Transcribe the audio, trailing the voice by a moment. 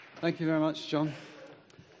Thank you very much, John.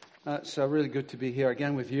 It's really good to be here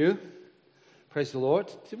again with you. Praise the Lord.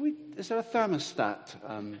 Is there a thermostat?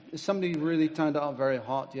 Is somebody really turned it up very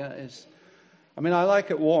hot? Yeah, I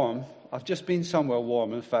like it warm. I've just been somewhere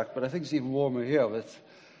warm, in fact, but I think it's even warmer here. But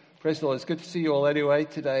praise the Lord. It's good to see you all anyway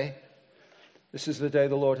today. This is the day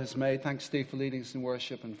the Lord has made. Thanks, Steve, for leading us in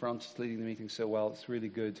worship and Francis leading the meeting so well. It's really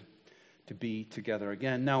good to be together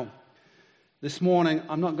again. Now, this morning,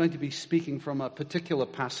 I'm not going to be speaking from a particular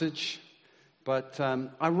passage, but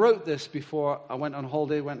I wrote this before I went on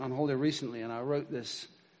holiday. Went on holiday recently, and I wrote this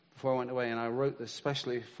before I went away, and I wrote this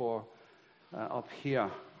especially for up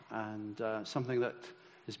here, and something that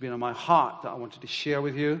has been on my heart that I wanted to share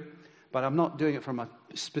with you. But I'm not doing it from a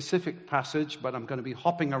specific passage, but I'm going to be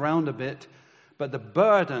hopping around a bit. But the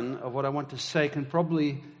burden of what I want to say can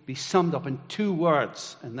probably be summed up in two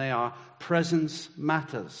words, and they are presence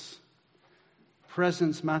matters.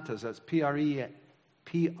 Presence matters. That's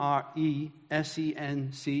P-R-E-S-E-N-C-E,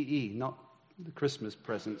 not the Christmas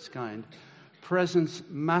presents kind. Presence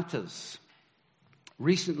matters.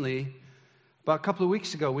 Recently, about a couple of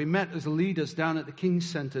weeks ago, we met as leaders down at the King's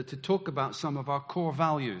Center to talk about some of our core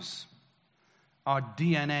values, our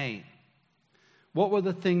DNA. What were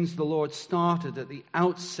the things the Lord started at the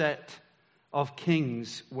outset of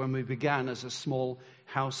King's when we began as a small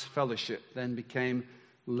house fellowship, then became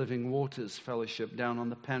Living Waters Fellowship down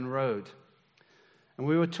on the Penn Road. And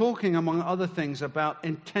we were talking, among other things, about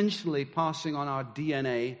intentionally passing on our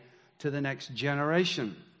DNA to the next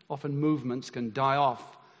generation. Often movements can die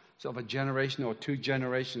off sort of a generation or two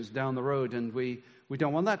generations down the road, and we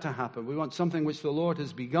don't want that to happen. We want something which the Lord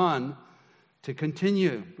has begun to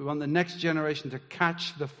continue. We want the next generation to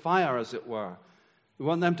catch the fire, as it were. We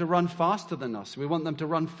want them to run faster than us. We want them to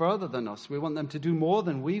run further than us. We want them to do more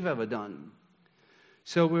than we've ever done.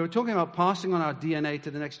 So we were talking about passing on our DNA to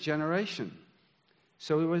the next generation.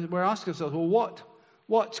 So we're asking ourselves, well,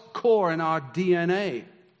 what's core in our DNA?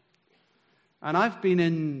 And I've been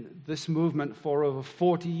in this movement for over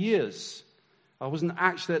 40 years. I wasn't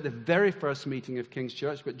actually at the very first meeting of King's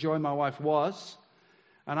Church, but Joy, my wife, was.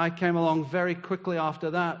 And I came along very quickly after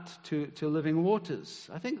that to Living Waters.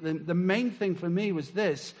 I think the main thing for me was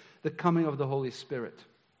this, the coming of the Holy Spirit.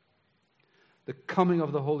 The coming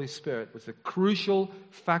of the Holy Spirit was the crucial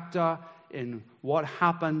factor in what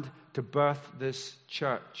happened to birth this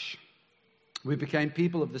church. We became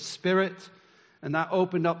people of the Spirit, and that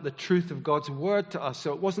opened up the truth of God's Word to us.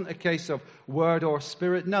 So it wasn't a case of word or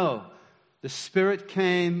spirit. No, the Spirit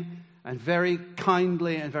came, and very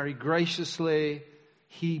kindly and very graciously,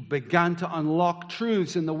 He began to unlock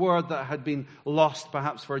truths in the Word that had been lost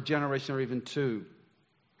perhaps for a generation or even two.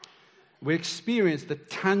 We experienced the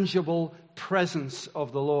tangible presence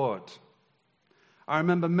of the Lord. I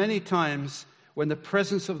remember many times when the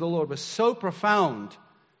presence of the Lord was so profound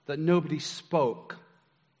that nobody spoke,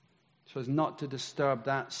 so as not to disturb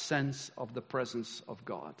that sense of the presence of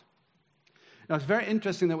God. Now, it's very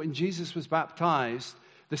interesting that when Jesus was baptized,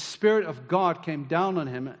 the Spirit of God came down on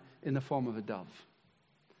him in the form of a dove.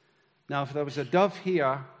 Now, if there was a dove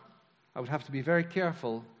here, I would have to be very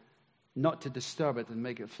careful not to disturb it and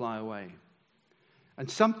make it fly away. And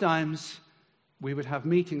sometimes we would have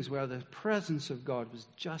meetings where the presence of God was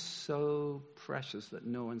just so precious that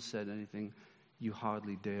no one said anything. You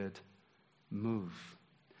hardly dared move.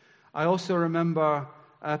 I also remember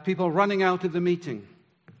people running out of the meeting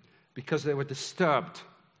because they were disturbed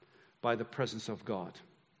by the presence of God.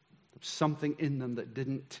 There was something in them that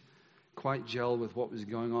didn't quite gel with what was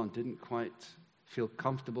going on, didn't quite feel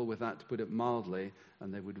comfortable with that, to put it mildly,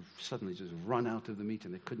 and they would suddenly just run out of the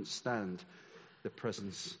meeting. They couldn't stand the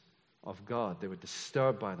presence of God. They were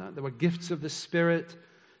disturbed by that. There were gifts of the Spirit,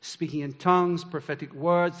 speaking in tongues, prophetic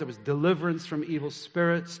words. There was deliverance from evil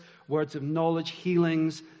spirits, words of knowledge,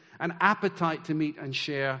 healings, an appetite to meet and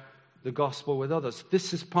share the gospel with others.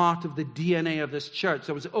 This is part of the DNA of this church.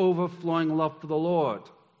 There was overflowing love for the Lord.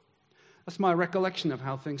 That's my recollection of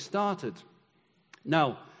how things started.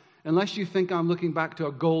 Now, unless you think I'm looking back to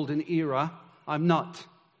a golden era, I'm not.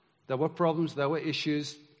 There were problems, there were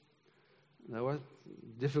issues, there were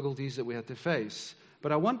difficulties that we had to face.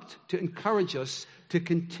 But I want to encourage us to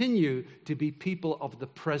continue to be people of the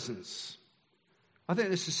presence. I think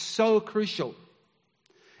this is so crucial.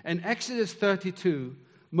 In Exodus 32,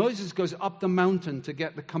 Moses goes up the mountain to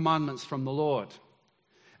get the commandments from the Lord.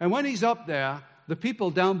 And when he's up there, the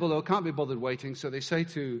people down below can't be bothered waiting, so they say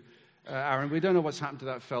to Aaron, we don't know what's happened to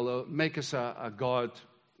that fellow. Make us a god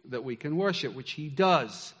that we can worship, which he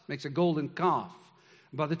does. Makes a golden calf.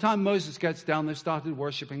 By the time Moses gets down, they've started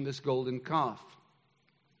worshiping this golden calf.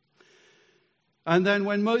 And then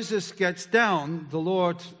when Moses gets down, the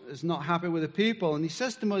Lord is not happy with the people. And he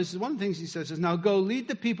says to Moses, one of the things he says is, now go lead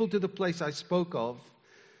the people to the place I spoke of.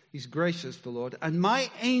 He's gracious, the Lord. And my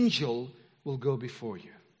angel will go before you.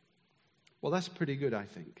 Well, that's pretty good, I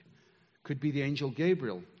think. Could be the angel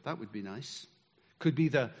Gabriel. That would be nice. Could be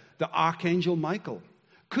the archangel Michael.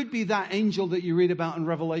 Could be that angel that you read about in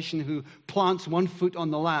Revelation who plants 1 foot on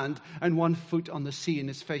the land and 1 foot on the sea and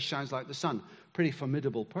his face shines like the sun. Pretty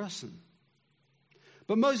formidable person.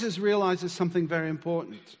 But Moses realizes something very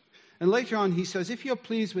important. And later on he says, if you're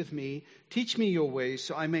pleased with me, teach me your ways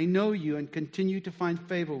so I may know you and continue to find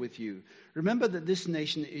favor with you. Remember that this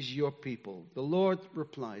nation is your people. The Lord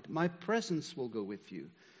replied, my presence will go with you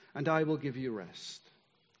and I will give you rest.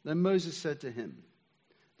 Then Moses said to him,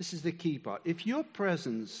 this is the key part. If your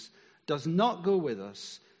presence does not go with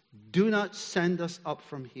us, do not send us up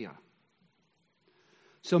from here.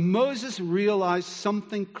 So Moses realized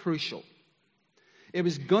something crucial. It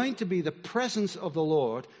was going to be the presence of the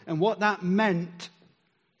Lord and what that meant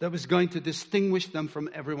that was going to distinguish them from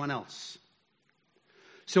everyone else.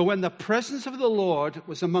 So when the presence of the Lord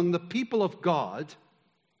was among the people of God,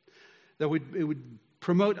 it would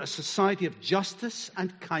promote a society of justice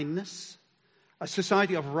and kindness, a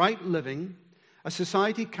society of right living, a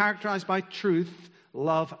society characterized by truth,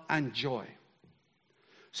 love, and joy.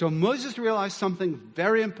 So Moses realized something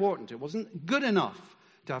very important. It wasn't good enough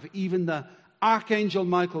to have even the Archangel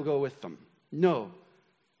Michael go with them. No,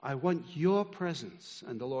 I want your presence.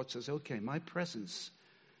 And the Lord says, okay, my presence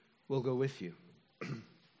will go with you.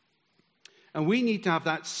 And we need to have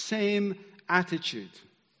that same attitude.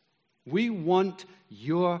 We want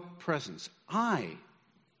your presence. I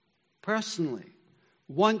personally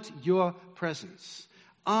want your presence.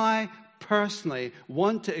 I personally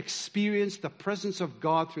want to experience the presence of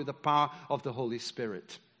God through the power of the Holy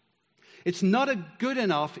Spirit. It's not good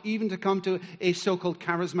enough even to come to a so-called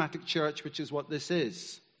charismatic church, which is what this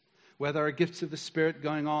is, where there are gifts of the Spirit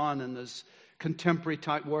going on and there's contemporary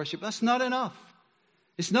type worship. That's not enough.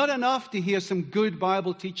 It's not enough to hear some good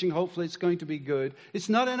Bible teaching. Hopefully it's going to be good. It's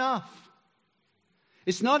not enough.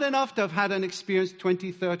 It's not enough to have had an experience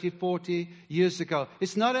 20, 30, 40 years ago.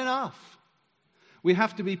 It's not enough. We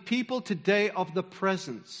have to be people today of the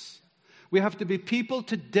presence. We have to be people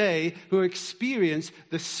today who experience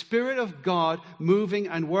the Spirit of God moving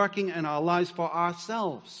and working in our lives for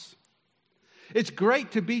ourselves. It's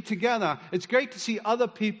great to be together. It's great to see other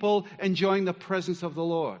people enjoying the presence of the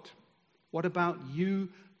Lord. What about you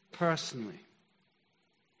personally?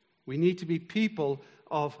 We need to be people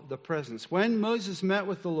of the presence. When Moses met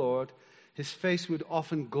with the Lord, his face would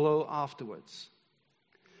often glow afterwards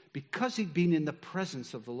because he'd been in the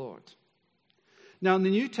presence of the Lord. Now, in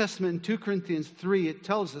the New Testament, in 2 Corinthians 3, it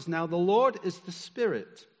tells us, now the Lord is the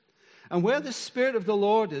Spirit. And where the Spirit of the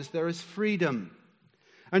Lord is, there is freedom.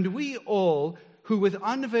 And we all, who with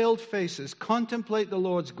unveiled faces contemplate the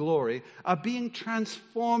Lord's glory, are being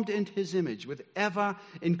transformed into his image with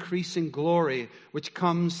ever-increasing glory, which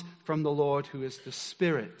comes from the Lord who is the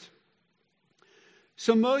Spirit.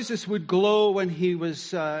 So Moses would glow when he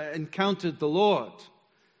was encountered the Lord.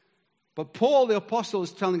 But Paul the Apostle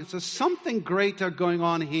is telling us there's something greater going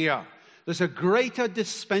on here. There's a greater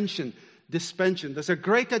dimension. There's a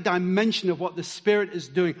greater dimension of what the Spirit is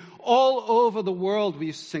doing. All over the world,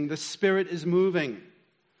 we sing, the Spirit is moving.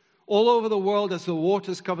 All over the world as the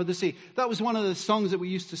waters cover the sea. That was one of the songs that we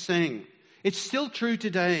used to sing. It's still true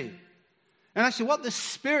today. And actually what the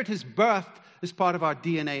Spirit has birthed as part of our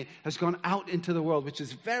DNA has gone out into the world, which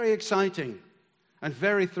is very exciting and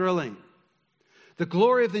very thrilling. The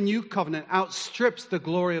glory of the new covenant outstrips the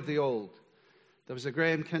glory of the old. There was a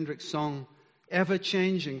Graham Kendrick song, ever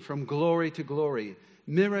changing from glory to glory.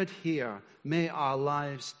 Mirrored here, may our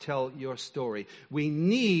lives tell your story. We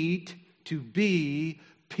need to be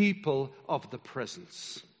people of the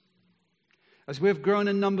presence. As we've grown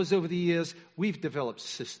in numbers over the years, we've developed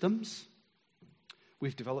systems.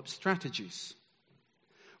 We've developed strategies.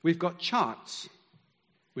 We've got charts.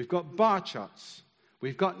 We've got bar charts.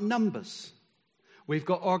 We've got numbers. We've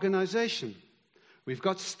got organization. We've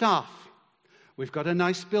got staff. We've got a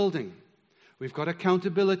nice building. We've got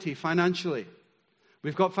accountability financially.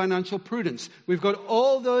 We've got financial prudence. We've got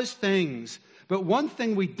all those things. But one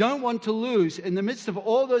thing we don't want to lose in the midst of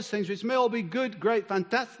all those things, which may all be good, great,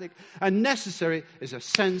 fantastic, and necessary, is a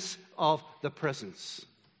sense of the presence.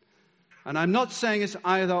 And I'm not saying it's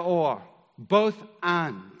either or, both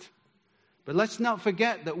and. But let's not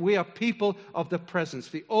forget that we are people of the presence.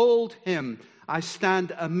 The old hymn, I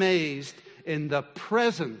stand amazed in the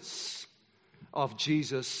presence of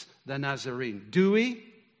Jesus the Nazarene. Do we?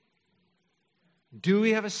 Do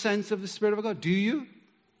we have a sense of the Spirit of God? Do you?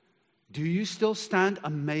 Do you still stand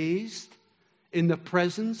amazed in the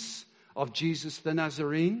presence of Jesus the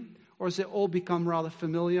Nazarene? Or has it all become rather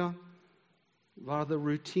familiar, rather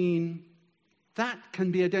routine? That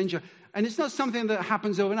can be a danger. And it's not something that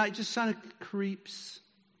happens overnight. It just kind of creeps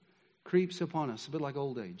upon us, a bit like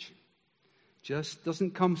old age. Just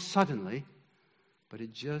doesn't come suddenly, but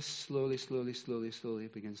it just slowly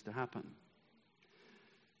begins to happen.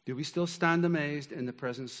 Do we still stand amazed in the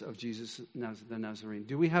presence of Jesus the Nazarene?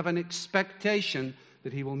 Do we have an expectation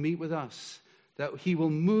that he will meet with us, that he will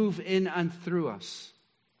move in and through us?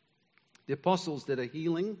 The apostles did a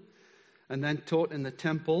healing and then taught in the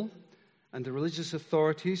temple, and the religious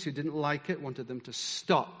authorities who didn't like it wanted them to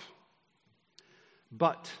stop.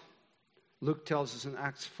 But Luke tells us in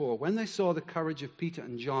Acts 4, when they saw the courage of Peter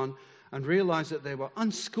and John and realized that they were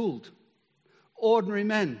unschooled, ordinary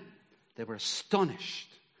men, they were astonished.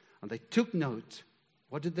 And they took note.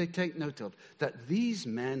 What did they take note of? That these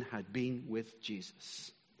men had been with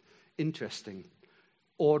Jesus. Interesting.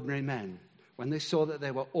 Ordinary men. When they saw that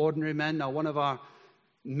they were ordinary men. Now, one of our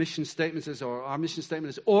mission statements is,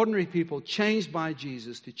 ordinary people changed by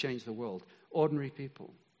Jesus to change the world. Ordinary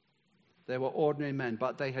people. They were ordinary men,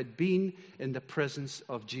 but they had been in the presence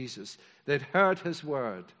of Jesus. They'd heard his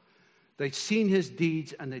word. They'd seen his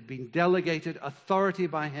deeds, and they'd been delegated authority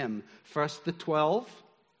by him. First the 12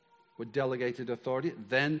 were delegated authority,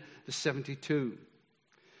 then the 72.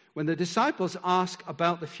 When the disciples ask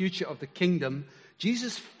about the future of the kingdom,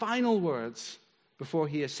 Jesus' final words before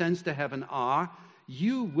he ascends to heaven are,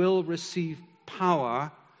 "You will receive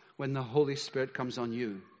power when the Holy Spirit comes on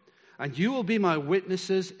you. And you will be my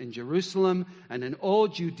witnesses in Jerusalem and in all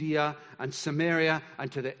Judea and Samaria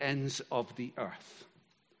and to the ends of the earth."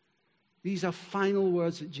 These are final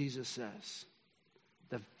words that Jesus says.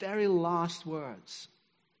 The very last words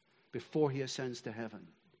before he ascends to heaven.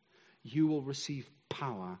 You will receive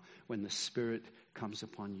power when the Spirit comes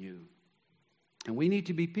upon you. And we need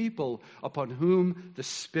to be people upon whom the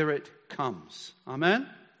Spirit comes. Amen?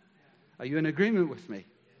 Are you in agreement with me?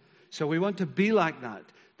 So we want to be like that.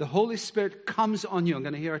 The Holy Spirit comes on you. I'm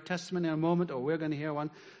going to hear a testimony in a moment, or we're going to hear one.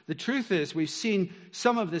 The truth is, we've seen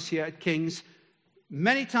some of this here at King's.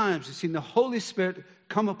 Many times we've seen the Holy Spirit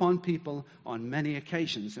come upon people on many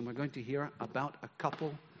occasions. And we're going to hear about a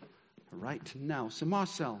couple right now. So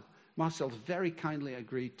Marcel very kindly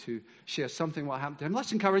agreed to share something what happened to him.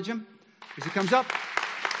 Let's encourage him as he comes up.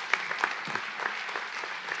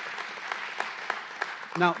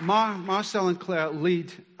 Now, Marcel and Claire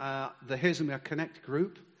lead the Hazelmere Connect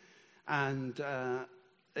group, and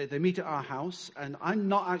they meet at our house. And I'm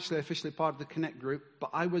not actually officially part of the Connect group, but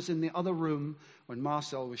I was in the other room when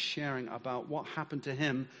Marcel was sharing about what happened to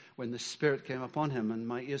him when the Spirit came upon him, and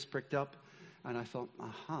my ears pricked up, and I thought,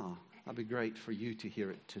 aha, that'd be great for you to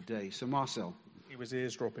hear it today. So, Marcel. He was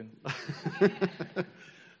eavesdropping.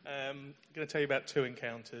 I'm going to tell you about two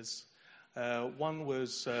encounters. One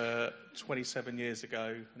was 27 years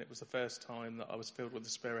ago, and it was the first time that I was filled with the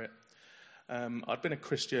Spirit. I'd been a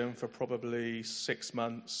Christian for probably 6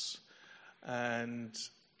 months, and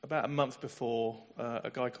about a month before, a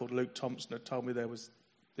guy called Luke Thompson had told me there was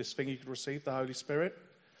this thing you could receive, the Holy Spirit.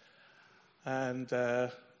 And I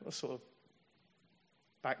sort of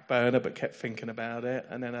back burner, but kept thinking about it.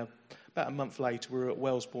 And then about a month later, we were at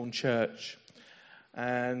Wellesbourne Church.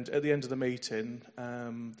 And at the end of the meeting,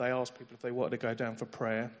 they asked people if they wanted to go down for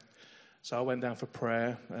prayer. So I went down for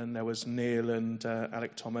prayer, and there was Neil and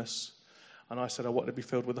Alec Thomas. And I said I wanted to be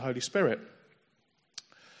filled with the Holy Spirit.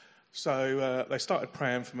 So they started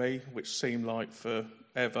praying for me, which seemed like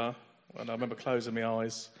forever. And I remember closing my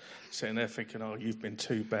eyes, sitting there thinking, oh, you've been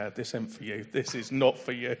too bad. This ain't for you. This is not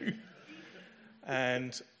for you.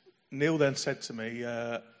 And Neil then said to me,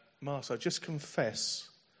 Marcel, just confess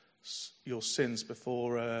your sins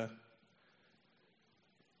before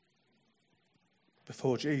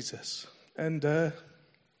Jesus. And, I'd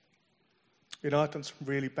done some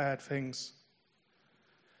really bad things.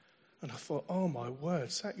 And I thought, oh, my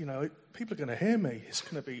word, people are going to hear me. It's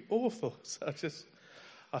going to be awful. So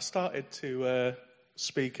I started to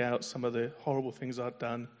speak out some of the horrible things I'd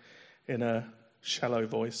done in a shallow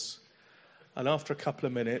voice. And after a couple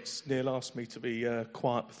of minutes, Neil asked me to be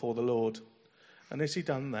quiet before the Lord. And as he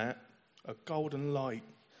done that, a golden light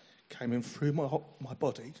came in through my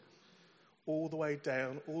body, all the way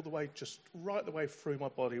down, just right the way through my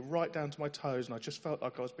body, right down to my toes. And I just felt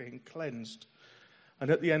like I was being cleansed. And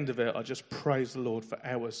at the end of it, I just praised the Lord for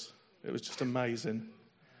hours. It was just amazing.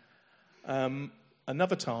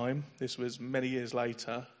 Another time, this was many years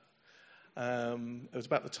later, it was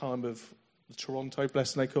about the time of the Toronto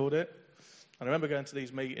Blessing, they called it. And I remember going to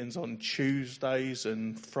these meetings on Tuesdays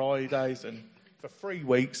and Fridays and For 3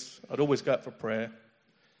 weeks, I'd always go up for prayer.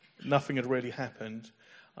 Nothing had really happened.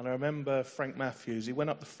 And I remember Frank Matthews, he went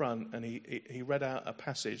up the front and he read out a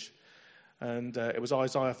passage. And it was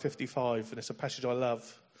Isaiah 55, and it's a passage I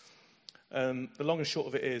love. The long and short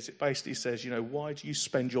of it is, it basically says, why do you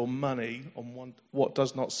spend your money on what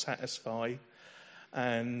does not satisfy?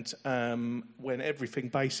 And when everything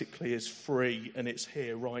basically is free and it's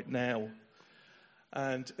here right now.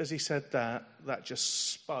 And as he said that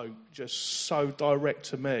just spoke just so direct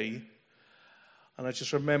to me. And I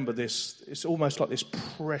just remember this, it's almost like this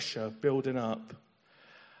pressure building up.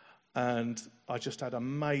 And I just had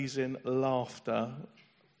amazing laughter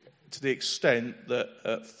to the extent that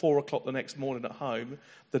at 4 o'clock the next morning at home,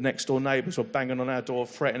 the next door neighbours were banging on our door,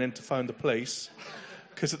 threatening to phone the police.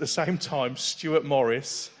 Because at the same time, Stuart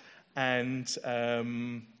Morris and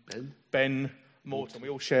Ben Morton, we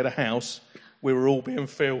all shared a house. We were all being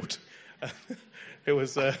filmed. It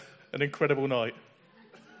was an incredible night.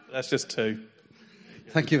 That's just 2.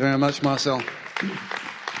 Thank you very much, Marcel.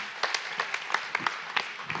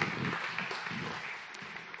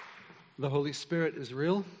 The Holy Spirit is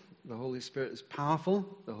real. The Holy Spirit is powerful.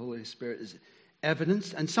 The Holy Spirit is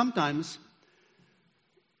evidence. And sometimes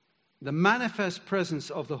the manifest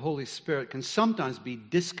presence of the Holy Spirit can sometimes be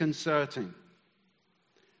disconcerting.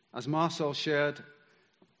 As Marcel shared,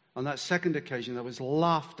 on that second occasion, there was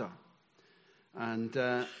laughter.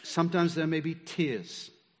 And sometimes there may be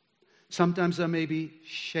tears. Sometimes there may be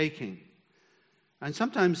shaking. And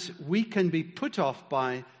sometimes we can be put off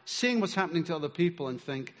by seeing what's happening to other people and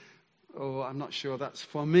think, oh, I'm not sure that's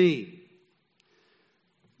for me.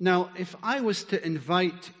 Now, if I was to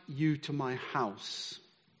invite you to my house,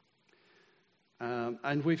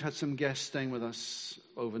 and we've had some guests staying with us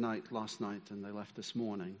overnight last night, and they left this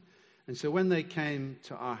morning. And so when they came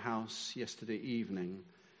to our house yesterday evening,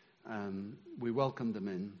 we welcomed them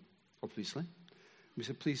in, obviously. We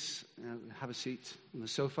said, please have a seat on the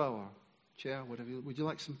sofa or chair, whatever. Would you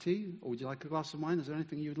like some tea? Or would you like a glass of wine? Is there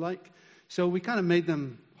anything you'd like? So we kind of made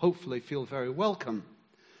them, hopefully, feel very welcome.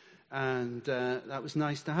 And that was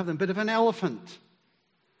nice to have them. Bit of an elephant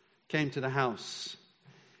came to the house.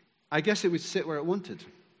 I guess it would sit where it wanted.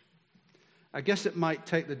 I guess it might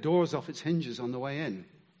take the doors off its hinges on the way in.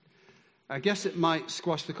 I guess it might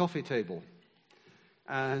squash the coffee table.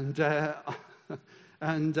 And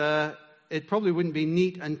it probably wouldn't be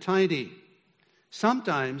neat and tidy.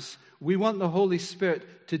 Sometimes we want the Holy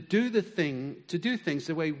Spirit to do things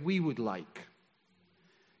the way we would like.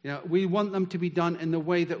 We want them to be done in the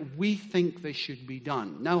way that we think they should be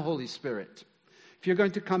done. Now, Holy Spirit, if you're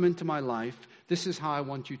going to come into my life, this is how I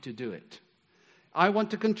want you to do it. I want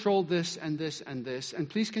to control this and this and this. And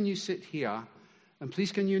please can you sit here? And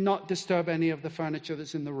please can you not disturb any of the furniture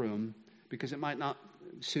that's in the room? Because it might not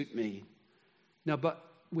suit me. No, but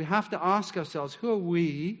we have to ask ourselves, who are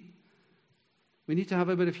we? We need to have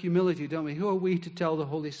a bit of humility, don't we? Who are we to tell the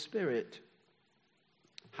Holy Spirit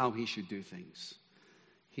how he should do things?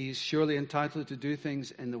 He's surely entitled to do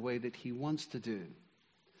things in the way that he wants to do.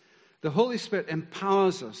 The Holy Spirit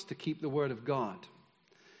empowers us to keep the Word of God.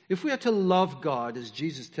 If we are to love God, as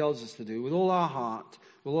Jesus tells us to do, with all our heart,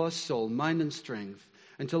 with all our soul, mind and strength,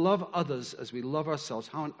 and to love others as we love ourselves,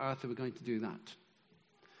 how on earth are we going to do that?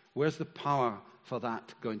 Where's the power for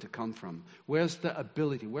that going to come from? Where's the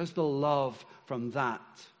ability? Where's the love from that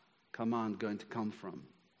command going to come from?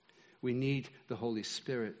 We need the Holy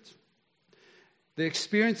Spirit. The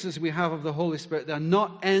experiences we have of the Holy Spirit, they're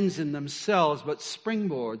not ends in themselves, but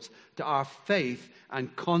springboards to our faith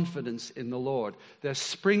and confidence in the Lord. They're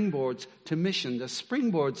springboards to mission. They're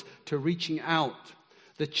springboards to reaching out.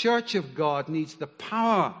 The church of God needs the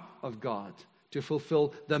power of God to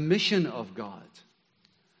fulfill the mission of God.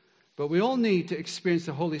 But we all need to experience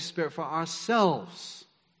the Holy Spirit for ourselves.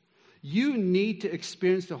 You need to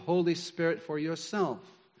experience the Holy Spirit for yourself.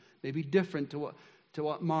 Maybe different to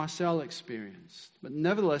what Marcel experienced. But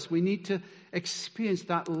nevertheless, we need to experience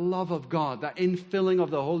that love of God, that infilling of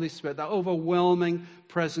the Holy Spirit, that overwhelming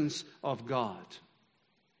presence of God.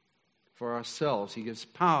 For ourselves, he gives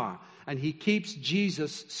power, and he keeps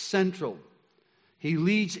Jesus central. He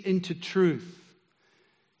leads into truth.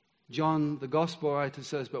 John, the gospel writer,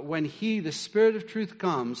 says, but when he, the Spirit of truth,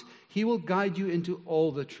 comes, he will guide you into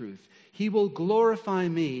all the truth. He will glorify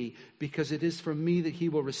me, because it is from me that he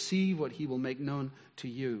will receive what he will make known to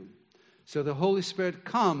you. So the Holy Spirit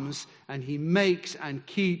comes and he makes and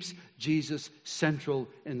keeps Jesus central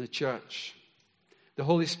in the church. The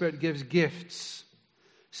Holy Spirit gives gifts.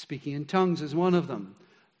 Speaking in tongues is one of them.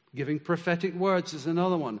 Giving prophetic words is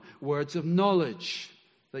another one. Words of knowledge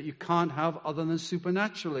that you can't have other than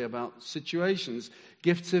supernaturally about situations.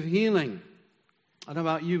 Gifts of healing. I don't know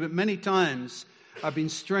about you, but many times I've been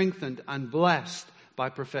strengthened and blessed by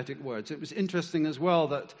prophetic words. It was interesting as well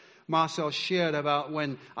that Marcel shared about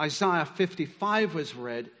when Isaiah 55 was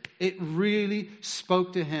read, it really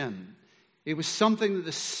spoke to him. It was something that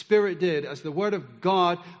the Spirit did as the Word of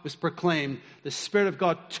God was proclaimed. The Spirit of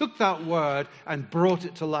God took that word and brought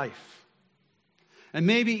it to life. And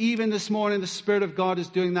maybe even this morning the Spirit of God is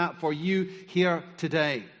doing that for you here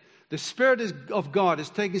today. The Spirit of God is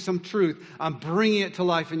taking some truth and bringing it to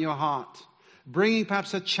life in your heart. Bringing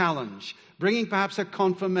perhaps a challenge. Bringing perhaps a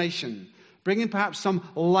confirmation. Bringing perhaps some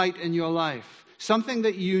light in your life. Something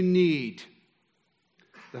that you need.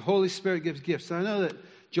 The Holy Spirit gives gifts. I know that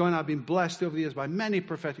Joy and I have been blessed over the years by many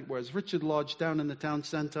prophetic words. Richard Lodge down in the town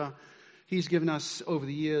centre, he's given us over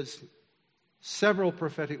the years several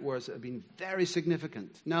prophetic words that have been very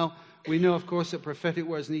significant. Now, we know, of course, that prophetic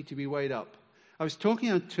words need to be weighed up. I was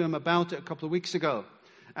talking to him about it a couple of weeks ago,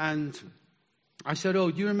 and I said,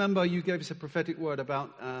 do you remember you gave us a prophetic word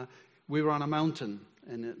about we were on a mountain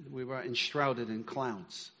and we were enshrouded in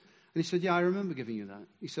clouds? And he said, yeah, I remember giving you that.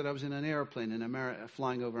 He said, I was in an airplane in America,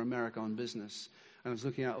 flying over America on business. And I was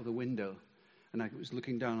looking out of the window, and I was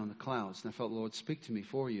looking down on the clouds, and I felt the Lord speak to me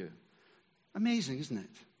for you. Amazing, isn't it?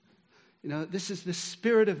 You know, this is the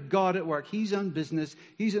Spirit of God at work. He's on business.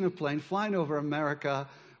 He's in a plane flying over America.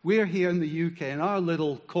 We're here in the UK, in our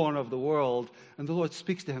little corner of the world, and the Lord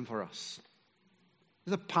speaks to him for us.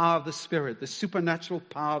 The power of the Spirit, the supernatural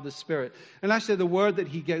power of the Spirit. And actually, the word that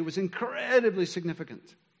he gave was incredibly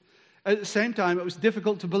significant. At the same time, it was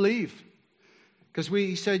difficult to believe. Because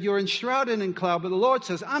we said, you're enshrouded in cloud, but the Lord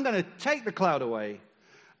says, I'm going to take the cloud away.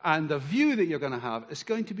 And the view that you're going to have is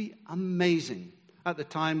going to be amazing. At the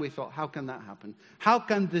time, we thought, how can that happen? How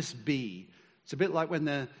can this be? It's a bit like when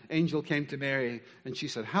the angel came to Mary and she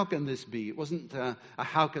said, how can this be? It wasn't a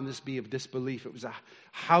how can this be of disbelief. It was a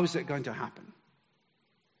how is it going to happen?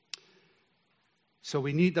 So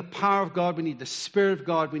we need the power of God. We need the Spirit of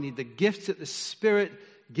God. We need the gifts that the Spirit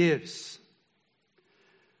gives.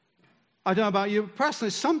 I don't know about you,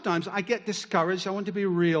 personally, sometimes I get discouraged. I want to be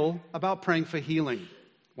real about praying for healing.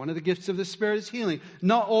 One of the gifts of the Spirit is healing.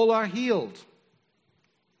 Not all are healed.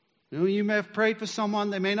 You may have prayed for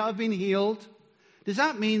someone, they may not have been healed. Does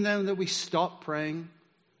that mean then that we stop praying?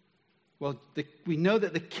 Well, we know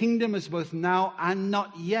that the kingdom is both now and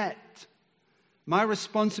not yet. My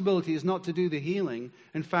responsibility is not to do the healing.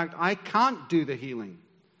 In fact, I can't do the healing.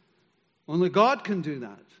 Only God can do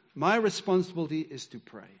that. My responsibility is to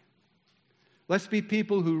pray. Let's be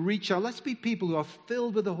people who reach out. Let's be people who are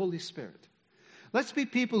filled with the Holy Spirit. Let's be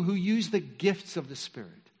people who use the gifts of the Spirit.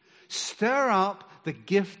 Stir up the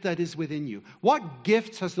gift that is within you. What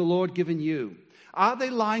gifts has the Lord given you? Are they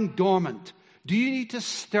lying dormant? Do you need to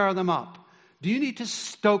stir them up? Do you need to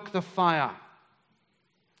stoke the fire?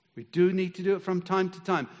 We do need to do it from time to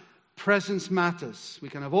time. Presence matters. We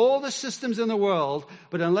can have all the systems in the world,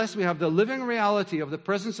 but unless we have the living reality of the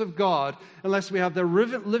presence of God, unless we have the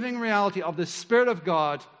living reality of the Spirit of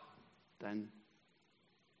God, then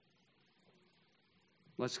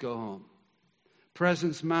let's go home.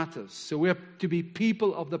 Presence matters. So we have to be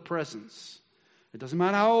people of the presence. It doesn't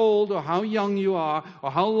matter how old or how young you are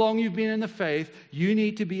or how long you've been in the faith. You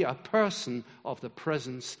need to be a person of the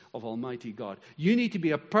presence of Almighty God. You need to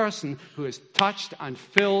be a person who is touched and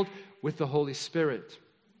filled with the Holy Spirit.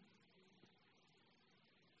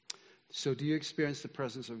 So do you experience the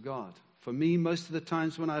presence of God? For me, most of the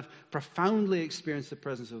times when I've profoundly experienced the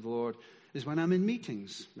presence of the Lord is when I'm in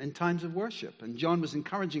meetings, in times of worship. And John was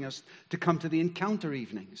encouraging us to come to the encounter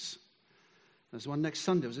evenings. There's one next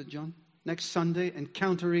Sunday, was it, John? Next Sunday,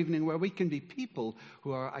 encounter evening, where we can be people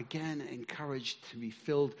who are again encouraged to be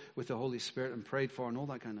filled with the Holy Spirit and prayed for and all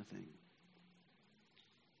that kind of thing.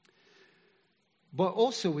 But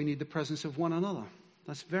also we need the presence of one another.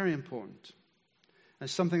 That's very important. And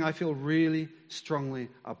something I feel really strongly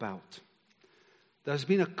about. There's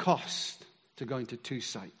been a cost to going to two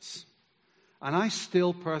sites. And I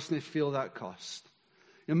still personally feel that cost.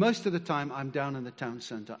 You know, most of the time I'm down in the town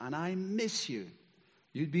center and I miss you.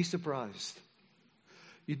 You'd be surprised.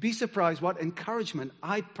 You'd be surprised what encouragement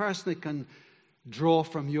I personally can draw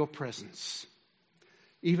from your presence.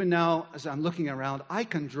 Even now, as I'm looking around, I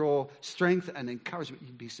can draw strength and encouragement.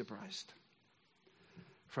 You'd be surprised.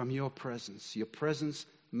 From your presence. Your presence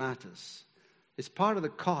matters. It's part of the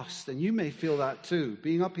cost, and you may feel that too.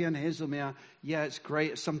 Being up here in Hazelmere, yeah, it's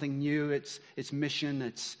great. It's something new. It's mission.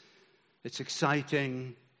 It's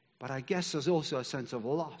exciting. But I guess there's also a sense of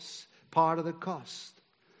loss. Part of the cost.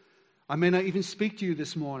 I may not even speak to you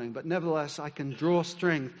this morning, but nevertheless, I can draw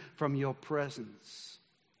strength from your presence.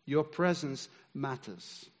 Your presence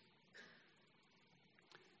matters.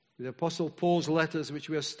 The Apostle Paul's letters, which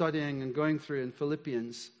we are studying and going through in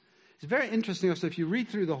Philippians. It's very interesting also, if you read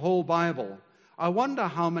through the whole Bible, I wonder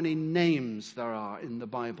how many names there are in the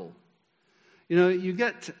Bible. You know, you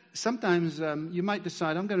get, sometimes you might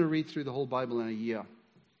decide, I'm going to read through the whole Bible in a year.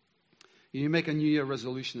 You make a New Year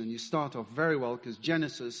resolution and you start off very well because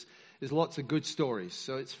Genesis is lots of good stories.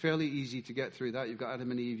 So it's fairly easy to get through that. You've got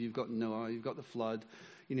Adam and Eve, you've got Noah, you've got the flood,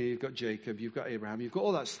 you know, you've got Jacob, you've got Abraham, you've got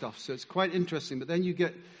all that stuff. So it's quite interesting. But then you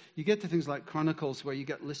get to things like Chronicles where you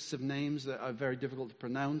get lists of names that are very difficult to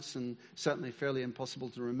pronounce and certainly fairly impossible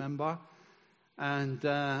to remember. And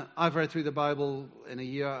I've read through the Bible in a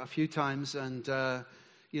year a few times, and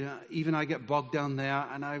you know, even I get bogged down there.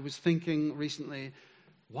 And I was thinking recently,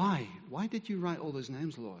 why? Why did you write all those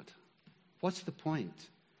names, Lord? What's the point?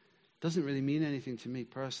 Doesn't really mean anything to me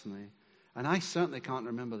personally. And I certainly can't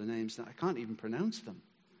remember the names. I can't even pronounce them,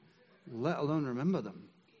 let alone remember them.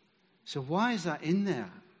 So why is that in there?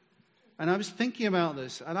 And I was thinking about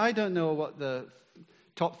this, and I don't know what the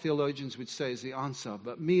top theologians would say is the answer,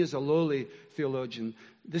 but me as a lowly theologian,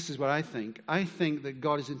 this is what I think. I think that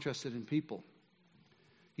God is interested in people.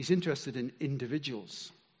 He's interested in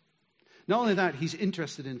individuals. Not only that, he's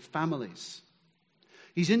interested in families.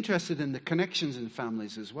 He's interested in the connections in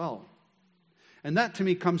families as well. And that to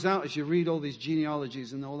me comes out as you read all these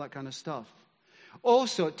genealogies and all that kind of stuff.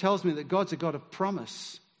 Also, it tells me that God's a God of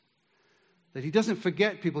promise. That he doesn't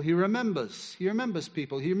forget people. He remembers. He remembers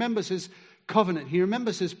people. He remembers his covenant. He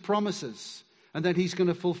remembers his promises. And that he's going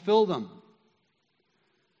to fulfill them.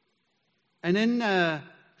 And in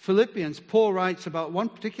Philippians, Paul writes about one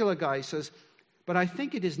particular guy. He says, but I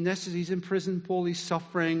think it is necessary. He's in prison. Paul, he's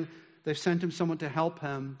suffering. They've sent him someone to help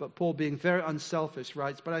him. But Paul, being very unselfish,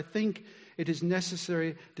 writes, but I think it is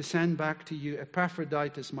necessary to send back to you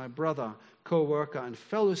Epaphroditus, my brother, co-worker, and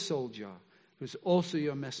fellow soldier, who's also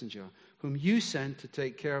your messenger, whom you sent to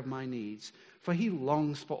take care of my needs. For he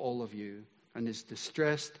longs for all of you and is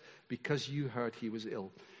distressed because you heard he was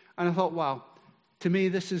ill. And I thought, wow, to me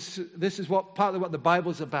this is what partly what the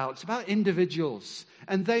Bible's about. It's about individuals.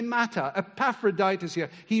 And they matter. Epaphroditus here,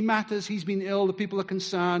 he matters. He's been ill. The people are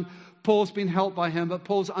concerned. Paul's been helped by him, but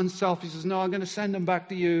Paul's unselfish. He says, no, I'm going to send him back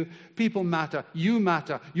to you. People matter. You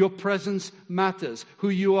matter. Your presence matters. Who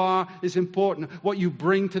you are is important. What you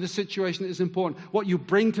bring to the situation is important. What you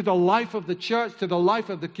bring to the life of the church, to the life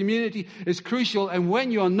of the community is crucial. And when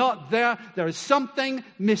you're not there, there is something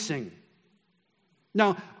missing.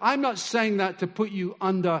 Now, I'm not saying that to put you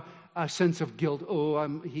under a sense of guilt.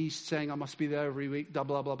 Oh, he's saying I must be there every week, blah,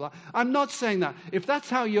 blah, blah, blah. I'm not saying that. If that's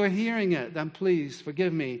how you're hearing it, then please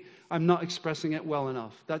forgive me. I'm not expressing it well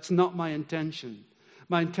enough. That's not my intention.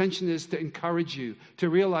 My intention is to encourage you to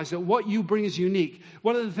realize that what you bring is unique.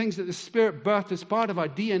 One of the things that the Spirit birthed as part of our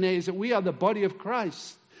DNA is that we are the body of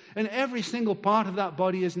Christ. And every single part of that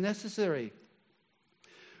body is necessary.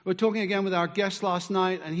 We were talking again with our guest last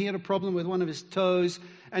night, and he had a problem with one of his toes.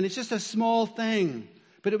 And it's just a small thing,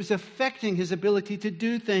 but it was affecting his ability to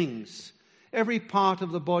do things. Every part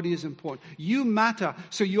of the body is important. You matter,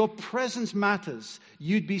 so your presence matters.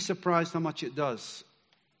 You'd be surprised how much it does.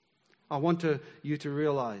 I want you to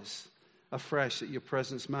realize afresh that your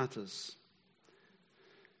presence matters.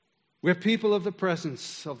 We're people of the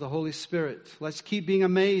presence of the Holy Spirit. Let's keep being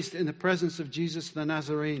amazed in the presence of Jesus the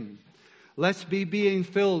Nazarene. Let's be being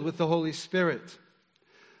filled with the Holy Spirit.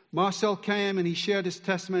 Marcel came and he shared his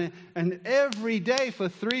testimony, and every day for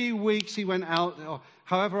 3 weeks he went out, or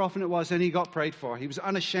however often it was, and he got prayed for. He was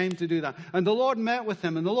unashamed to do that. And the Lord met with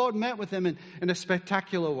him, and the Lord met with him in a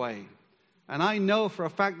spectacular way. And I know for a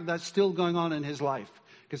fact that that's still going on in his life,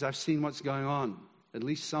 because I've seen what's going on, at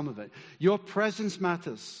least some of it. Your presence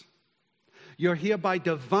matters. You're here by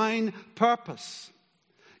divine purpose.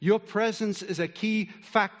 Your presence is a key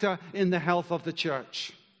factor in the health of the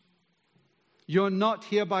church. You're not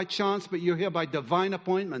here by chance, but you're here by divine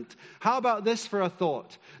appointment. How about this for a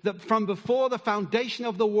thought? That from before the foundation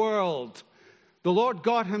of the world, the Lord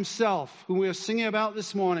God himself, who we are singing about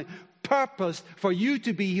this morning, purposed for you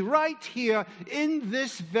to be right here in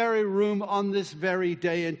this very room on this very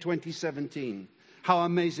day in 2017. How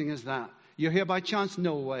amazing is that? You're here by chance?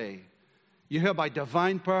 No way. You're here by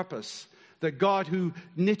divine purpose. The God who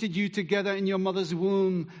knitted you together in your mother's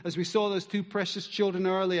womb, as we saw those two precious children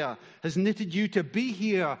earlier, has knitted you to be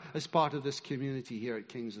here as part of this community here at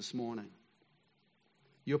King's this morning.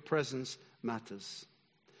 Your presence matters.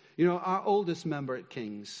 You know, our oldest member at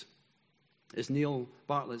King's is Neil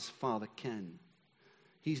Bartlett's father, Ken.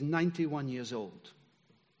 He's 91 years old.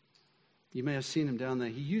 You may have seen him down there.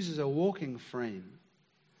 He uses a walking frame.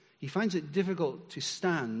 He finds it difficult to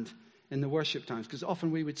stand in the worship times, because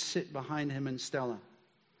often we would sit behind him and Stella.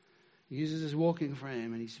 He uses his walking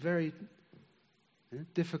frame, and he's very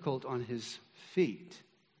difficult on his feet.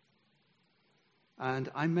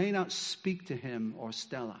 And I may not speak to him or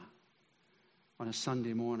Stella on a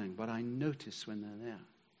Sunday morning, but I notice when they're there.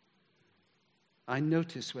 I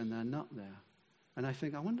notice when they're not there. And I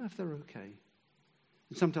think, I wonder if they're okay.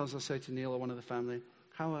 And sometimes I'll say to Neil or one of the family,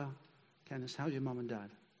 Kenneth, how are your mum and dad,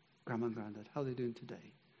 grandma and granddad? How are they doing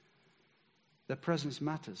today? Their presence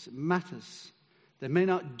matters. It matters. They may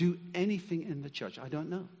not do anything in the church. I don't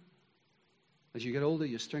know. As you get older,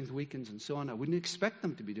 your strength weakens and so on. I wouldn't expect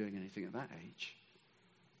them to be doing anything at that age.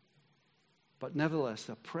 But nevertheless,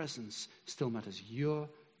 their presence still matters. Your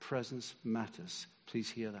presence matters. Please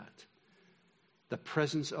hear that. The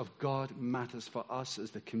presence of God matters for us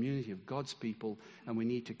as the community of God's people, and we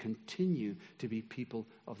need to continue to be people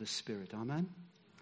of the Spirit. Amen?